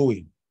am I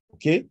going,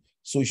 okay?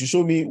 So it should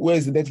show me where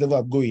is the next level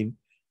I'm going.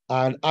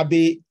 And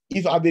Abe,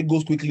 if Abe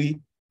goes quickly,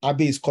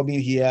 Abe is coming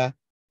here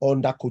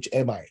under Coach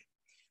MI.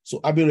 So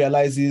Abe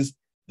realizes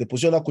the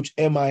position of Coach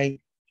MI,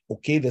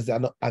 okay, there's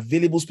an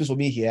available space for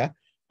me here.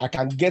 I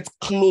can get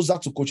closer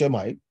to Coach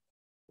MI,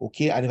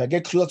 okay? And if I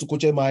get closer to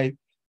Coach MI,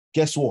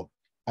 guess what?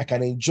 I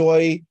can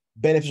enjoy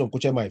benefits from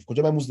Coach MI. If Coach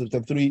MI moves to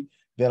step 3,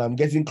 then I'm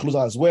getting closer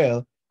as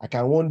well. I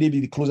can one day be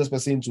the closest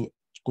person to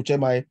Coach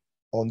MI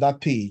on that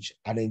page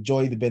and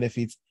enjoy the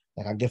benefits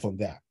I can get from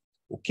there,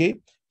 okay?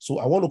 So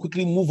I want to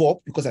quickly move up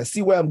because I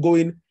see where I'm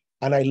going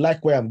and I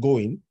like where I'm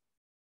going.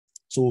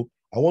 So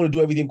I want to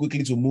do everything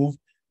quickly to move.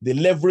 The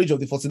leverage of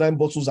the 49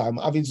 bottles I'm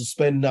having to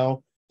spend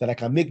now that I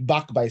can make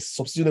back by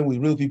substituting with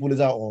real people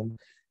later on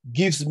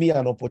gives me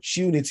an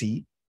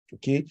opportunity,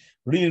 okay?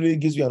 Really, really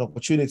gives me an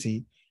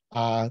opportunity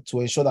to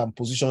ensure that I'm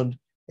positioned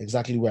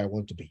exactly where I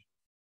want to be,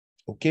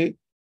 okay?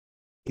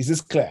 Is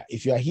this clear?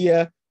 If you are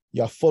here,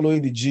 you are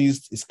following the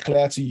gist, it's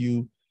clear to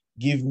you,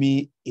 give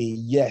me a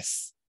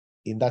yes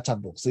in that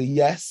chat box. Say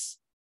yes,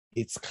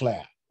 it's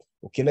clear.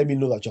 Okay, let me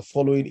know that you're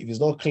following. If it's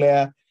not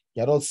clear,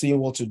 you're not seeing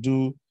what to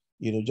do,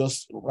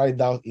 just write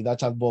down in that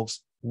chat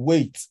box,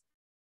 wait.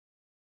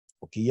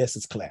 Okay, yes,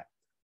 it's clear.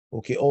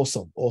 Okay,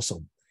 awesome,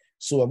 awesome.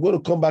 So I'm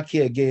going to come back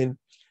here again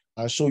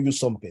and show you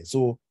something.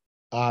 So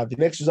the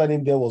next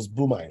username there was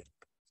Boomai.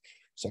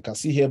 So I can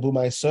see here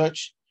Boomai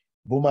search.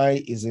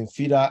 Boomai is in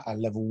feeder at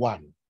level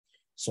 1.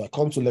 So I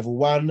come to level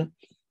 1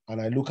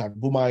 and I look at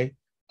Boomai,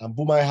 and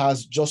Boomai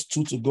has just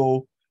 2 to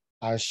go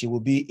and she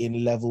will be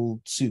in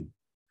level 2.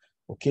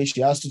 Okay,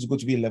 she has 2 to go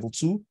to be in level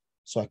 2.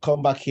 So I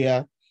come back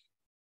here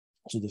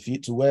to the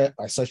feed to where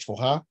I search for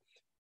her.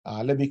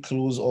 Let me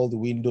close all the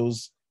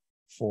windows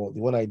for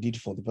the one I did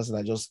for the person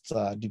I just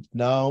did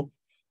now.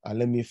 And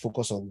let me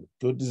focus on,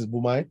 good, this is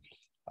Boomai.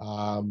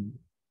 I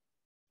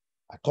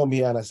come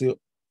here and I say,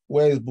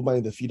 where is Boomai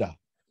in the feeder?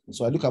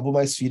 So I look at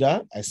Boomai's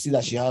feeder. I see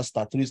that she has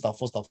star 3, star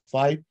 4, star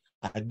 5.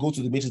 I go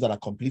to the matrix that are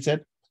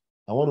completed.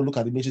 I want to look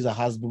at the matrix that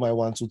has Boomai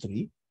 1, 2,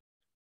 3.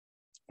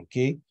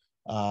 Okay.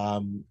 I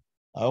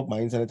hope my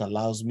internet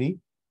allows me.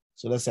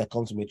 So let's say I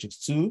come to matrix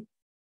 2.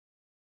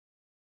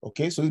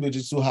 Okay, so this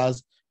matrix 2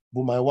 has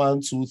Boomai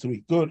 1, 2,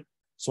 3. Good.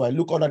 So I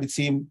look under the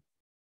team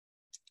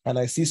and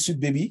I see Sweet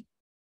Baby.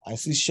 I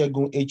see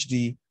Shegun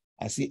HD.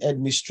 I see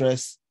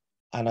Headmistress.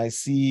 And I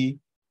see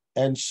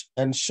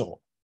Enshaw.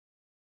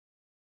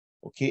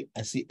 Okay,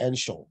 I see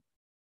Enshaw.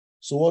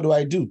 So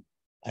what do?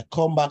 I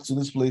come back to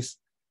this place.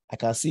 I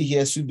can see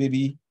here Sweet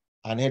Baby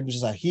and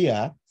Headmistress are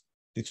here.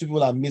 The 2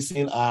 people I'm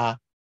missing are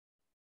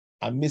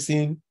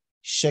Shegun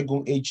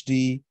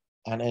HD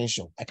and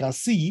Enshaw. I can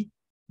see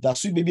that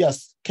Sweet Baby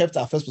has kept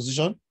her first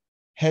position.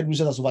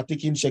 Headmistress has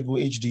overtaken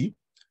Shegun HD,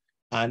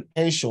 and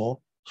Enshaw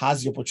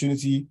has the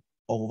opportunity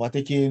of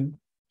overtaking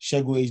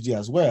Shegun HD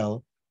as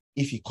well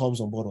if he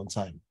comes on board on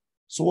time.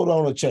 So what do I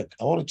want to check?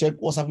 I want to check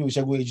what's happening with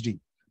Shegun HD.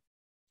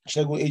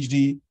 Shegun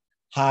HD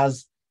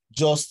has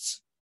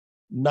just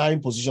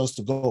 9 positions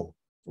to go.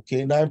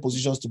 Okay, 9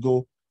 positions to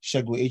go,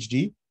 Shegun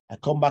HD. I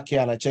come back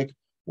here and I check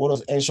what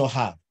does Enshaw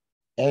have.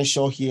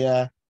 Enshaw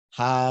here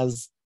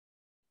has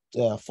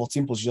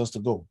 14 positions to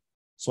go.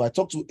 So I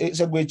talk to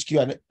Segun HQ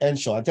and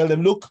Ensure and tell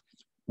them, look,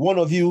 one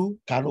of you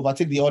can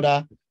overtake the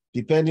other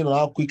depending on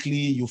how quickly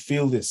you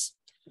fill this.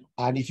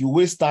 And if you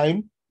waste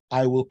time,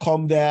 I will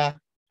come there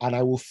and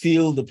I will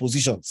fill the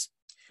positions.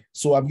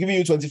 So I'm giving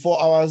you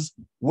 24 hours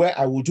where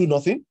I will do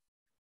nothing.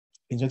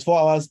 In 24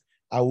 hours,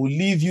 I will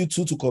leave you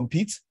two to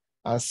compete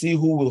and see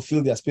who will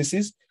fill their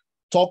spaces.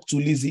 Talk to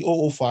Lizzie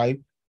 005,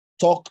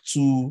 talk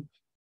to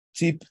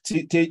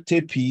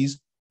TPs,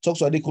 talk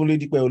to Adekunle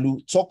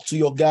Dipeolu, talk to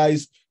your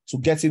guys to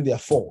get in there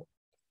 4.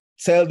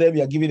 Tell them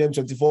you're giving them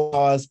 24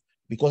 hours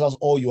because that's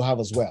all you have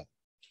as well.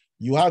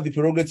 You have the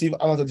prerogative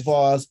after 24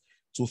 hours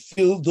to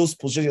fill those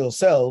positions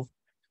yourself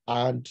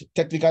and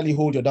technically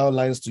hold your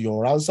downlines to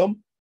your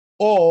ransom,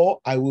 or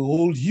I will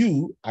hold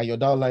you and your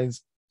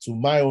downlines to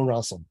my own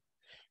ransom.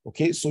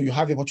 Okay, so you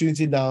have the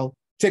opportunity now.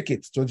 Take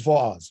it,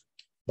 24 hours.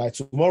 By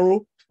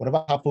tomorrow,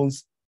 whatever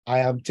happens, I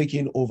am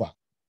taking over.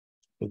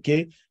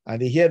 Okay,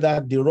 and they hear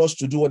that, they rush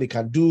to do what they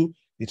can do.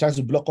 They try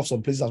to block off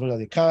some places as much as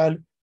they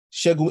can.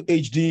 Shegun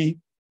HD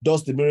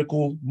does the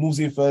miracle, moves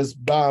in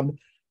first, bam,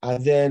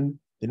 and then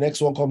the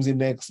next one comes in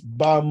next,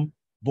 bam,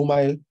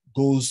 Bumai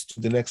goes to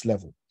the next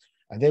level.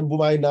 And then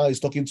Bumai now is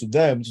talking to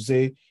them to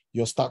say,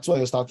 your start 2 and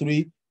your start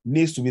 3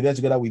 needs to be there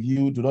together with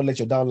you. Do not let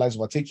your downlines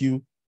overtake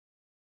you,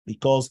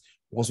 because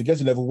once we get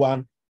to level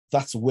 1,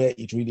 that's where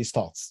it really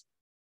starts.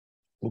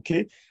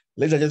 Okay,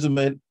 ladies and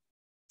gentlemen,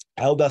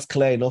 I hope that's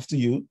clear enough to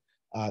you.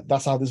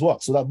 That's how this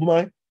works. So that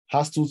Bumai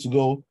has 2 to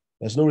go.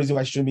 There's no reason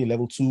why she shouldn't be in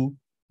level 2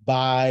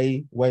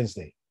 by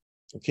Wednesday.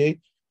 Okay,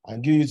 I'll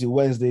give you to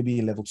Wednesday be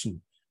in level 2.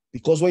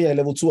 Because when you're in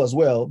level 2 as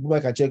well,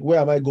 Bumai can check, where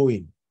am I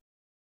going?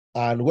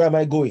 And where am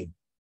I going?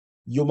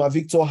 Yoma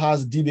Victor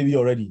has D baby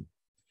already.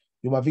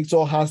 Yoma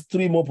Victor has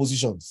 3 more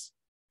positions.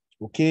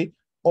 Okay,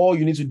 all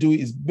you need to do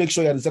is make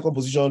sure you're in the second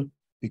position,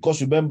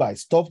 because remember,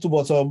 it's top to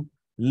bottom,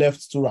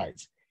 left to right.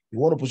 You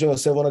want to position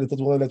yourself under the top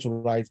to bottom, left to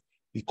right,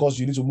 because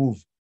you need to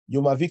move.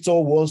 Yoma Victor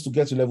wants to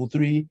get to level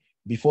 3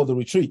 before the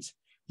retreat.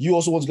 You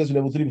also want to get to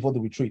level 3 before the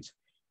retreat.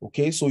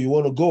 Okay, so you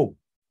want to go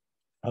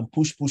and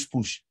push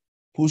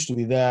to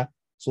be there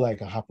so that it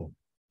can happen.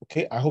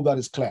 Okay, I hope that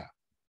is clear.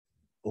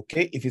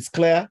 Okay, if it's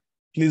clear,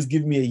 please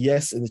give me a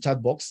yes in the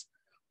chat box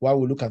while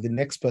we look at the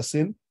next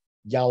person,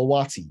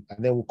 Yalwati,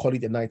 and then we'll call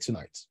it a night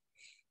tonight.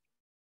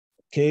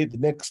 Okay, the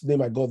next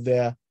name I got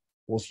there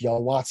was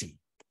Yalwati.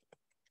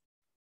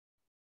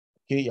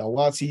 Okay,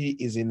 Yalwati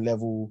is in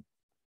level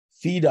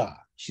feeder.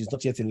 She's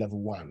not yet in level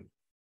 1.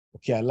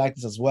 Okay, I like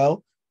this as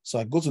well. So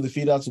I go to the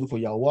feeder to look for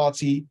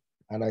Yalwati,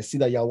 and I see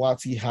that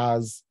Yalwati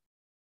has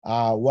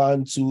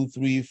 1, 2,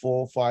 3,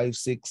 4, 5,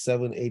 6,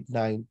 7, 8,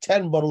 9,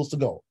 10 bottles to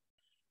go.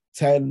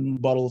 10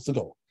 bottles to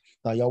go.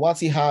 Now,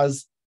 Yalwati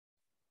has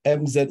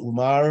MZ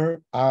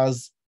Umar,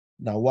 as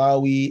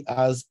Nawawi,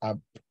 as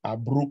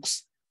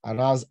Brooks, and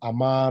as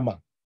Amama.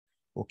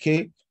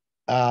 Okay.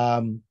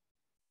 Uzama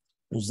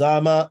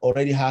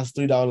already has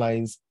 3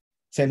 downlines.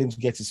 Tell him to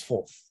get his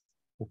 4th.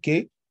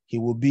 Okay. He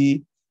will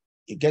be,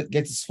 get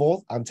his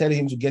 4th, and tell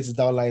him to get his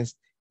downlines,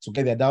 to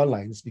get their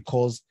downlines,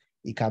 because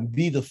it can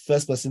be the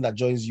first person that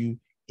joins you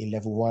in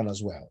level 1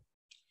 as well.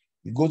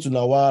 You go to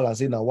Nawal and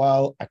say,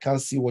 Nawal, I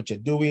can't see what you're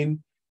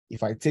doing.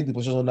 If I take the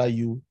position under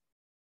you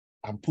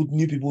and put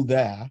new people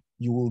there,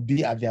 you will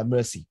be at their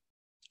mercy.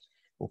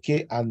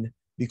 Okay, and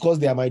because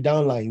they are my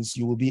downlines,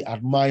 you will be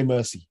at my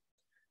mercy.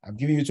 I'm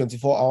giving you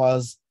 24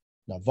 hours.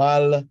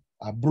 Naval,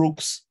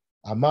 Brooks,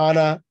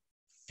 Amana,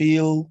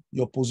 fill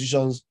your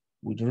positions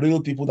with real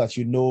people that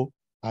you know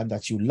and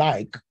that you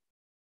like,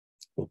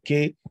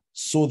 okay,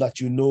 so that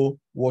you know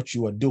what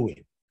you are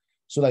doing,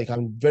 so that you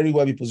can very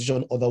well be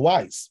positioned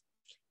otherwise.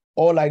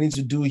 All I need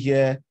to do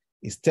here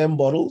is 10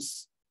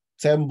 bottles.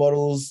 10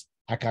 bottles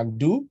I can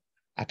do.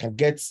 I can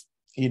get,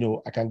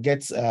 I can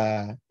get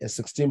a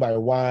 16 by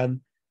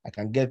 1. I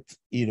can get,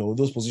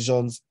 those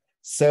positions,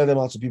 sell them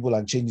out to people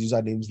and change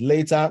usernames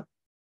later.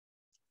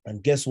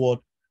 And guess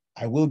what?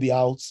 I will be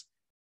out.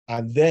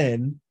 And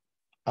then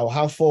I'll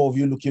have 4 of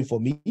you looking for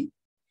me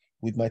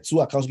with my 2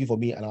 accounts looking for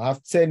me. And I'll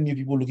have 10 new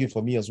people looking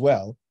for me as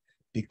well,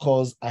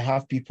 because I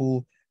have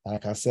people that I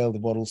can sell the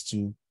bottles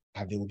to,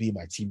 and they will be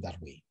my team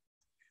that way.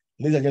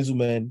 Ladies and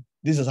gentlemen,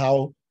 this is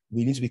how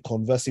we need to be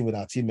conversing with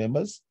our team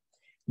members.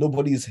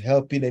 Nobody is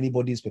helping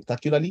anybody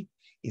spectacularly.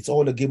 It's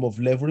all a game of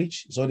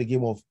leverage. It's all a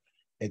game of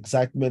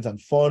excitement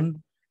and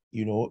fun.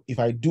 If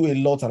I do a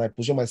lot and I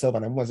position myself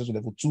and I move myself to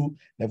level 2,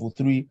 level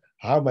 3,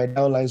 I have my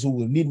downlines who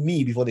will need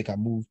me before they can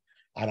move.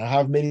 And I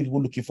have many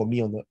people looking for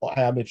me on the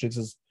higher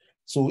matrices.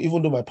 So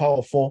even though my power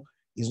of 4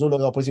 is no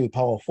longer operating with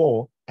power of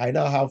 4, I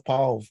now have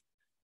power of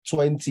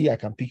 20 I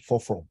can pick 4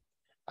 from.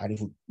 And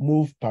if we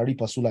move pari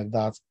passu like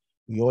that,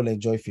 we all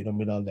enjoy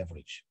phenomenal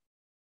leverage.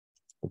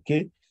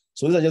 Okay,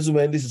 so ladies and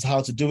gentlemen, this is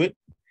how to do it.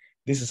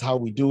 This is how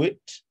we do it.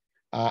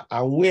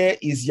 And where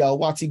is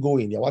Yalwati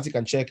going? Yalwati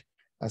can check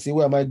and see,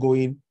 where am I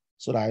going,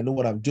 so that I know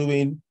what I'm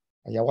doing.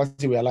 And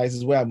Yalwati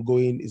realizes where I'm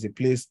going is a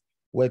place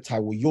where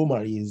Taiwo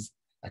Yoma is.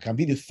 I can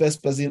be the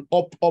first person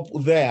up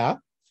there,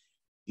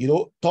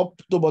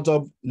 top to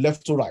bottom,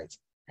 left to right.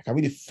 I can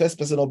be the first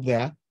person up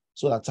there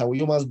so that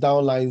Tawoyoma's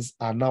downlines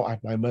are now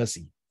at my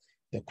mercy.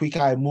 The quicker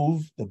I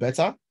move, the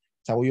better.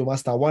 Tawoyoma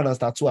star 1 and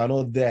star 2 are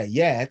not there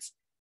yet.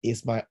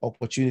 It's my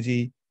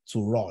opportunity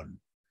to run.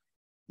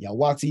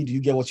 Yawati, do you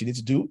get what you need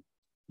to do?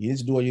 You need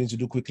to do what you need to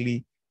do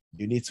quickly.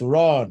 You need to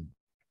run.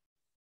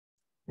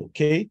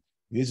 Okay?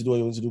 You need to do what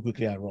you need to do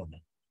quickly and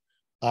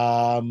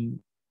run.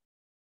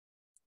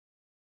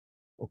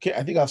 Okay,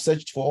 I think I've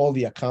searched for all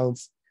the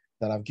accounts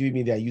that have given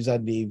me their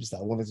usernames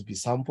that wanted to be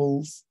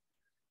samples.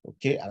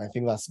 Okay, and I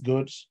think that's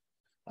good.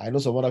 I know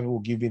some other people will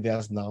give me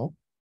theirs now.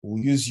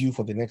 We'll use you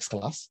for the next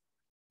class.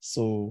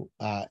 So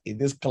in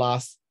this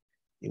class,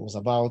 it was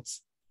about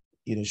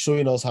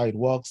showing us how it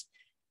works,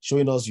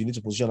 showing us you need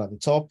to position at the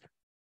top,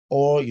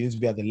 or you need to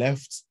be at the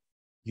left.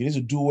 You need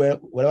to do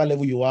whatever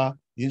level you are,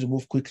 you need to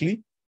move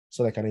quickly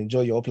so that I can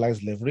enjoy your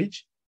uplines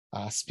leverage.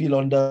 Spill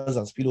unders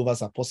and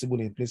spillovers are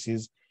possible in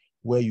places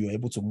where you're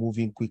able to move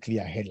in quickly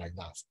ahead like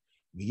that.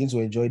 Begin to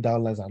enjoy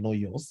downlines are not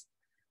yours.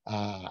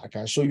 I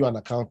can show you an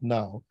account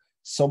now.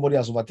 Somebody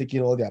has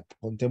overtaken all their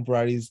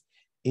contemporaries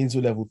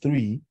into level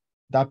 3.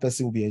 That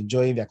person will be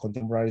enjoying their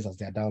contemporaries as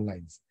their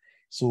downlines.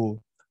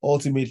 So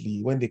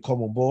ultimately, when they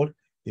come on board,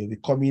 they'll be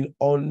coming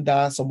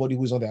under somebody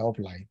who's on their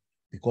upline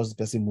because the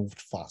person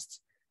moved fast.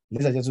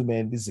 Ladies and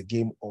gentlemen, this is a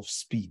game of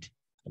speed.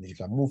 And if you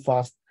can move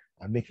fast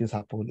and make things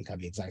happen, it can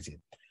be exciting.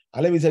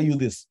 And let me tell you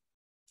this.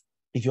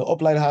 If your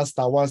upline has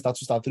star 1, star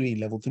 2, star 3 in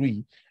level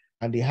 3,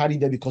 and they had it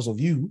there because of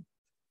you,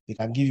 they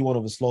can give you one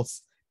of the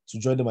slots to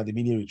join them at the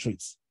mini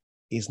retreats.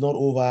 It's not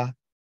over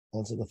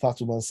until the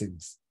fat woman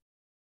sings.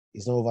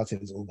 It's not over till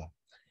it's over.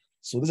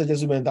 So, ladies and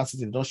gentlemen, that's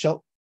it in a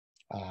nutshell.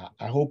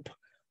 I hope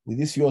with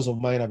these few hours of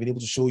mine, I've been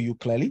able to show you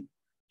clearly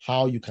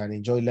how you can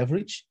enjoy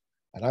leverage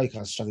and how you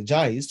can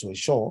strategize to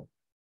ensure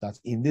that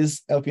in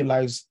this helping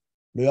lives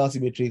loyalty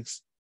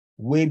matrix,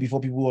 way before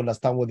people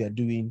understand what they're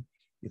doing,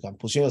 you can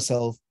position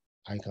yourself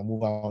and you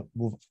can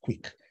move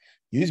quick.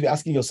 You need to be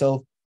asking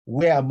yourself,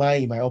 where am I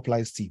in my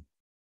uplines team?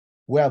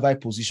 Where have I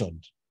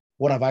positioned?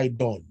 What have I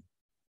done?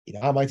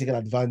 How am I taking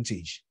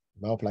advantage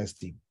of my uplines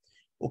team?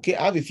 Okay,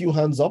 I have a few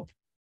hands up.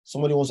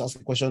 Somebody wants to ask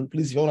a question.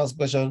 Please, if you want to ask a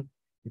question,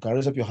 you can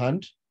raise up your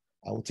hand.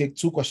 I will take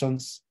 2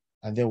 questions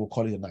and then we'll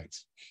call it a night.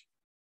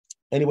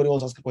 Anybody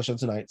wants to ask a question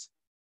tonight?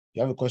 If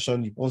you have a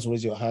question, you want to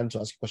raise your hand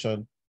to ask a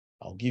question,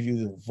 I'll give you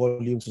the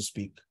volume to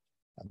speak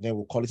and then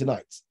we'll call it a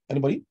night.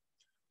 Anybody?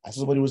 I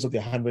saw somebody raise up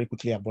their hand very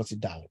quickly and brought it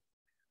down.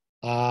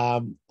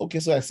 Okay,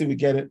 so I see we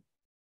get it.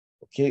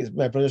 Okay, it's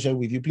my pleasure sharing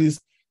with you.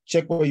 Please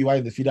check where you are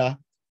in the feeder.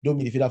 Don't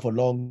be in the feeder for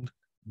long.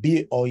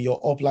 Be on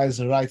your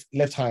uplines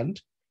left hand.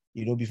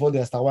 Before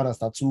the star 1 and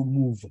star 2,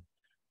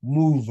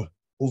 move,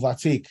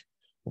 overtake.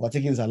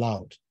 Overtaking is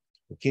allowed.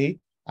 Okay,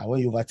 and when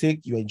you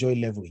overtake, you enjoy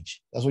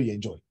leverage. That's what you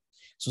enjoy.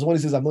 So somebody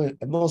says, I'm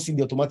not seeing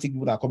the automatic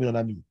people that are coming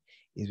under me.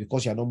 It's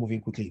because you are not moving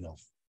quickly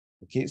enough.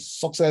 Okay,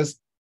 success,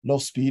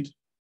 love speed.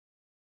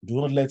 Do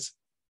not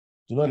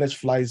let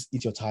flies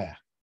eat your tire.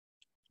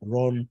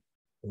 Run,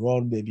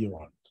 baby,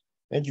 run.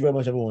 Thank you very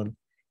much, everyone.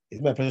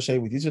 It's my pleasure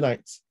sharing with you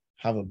tonight.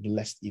 Have a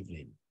blessed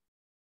evening.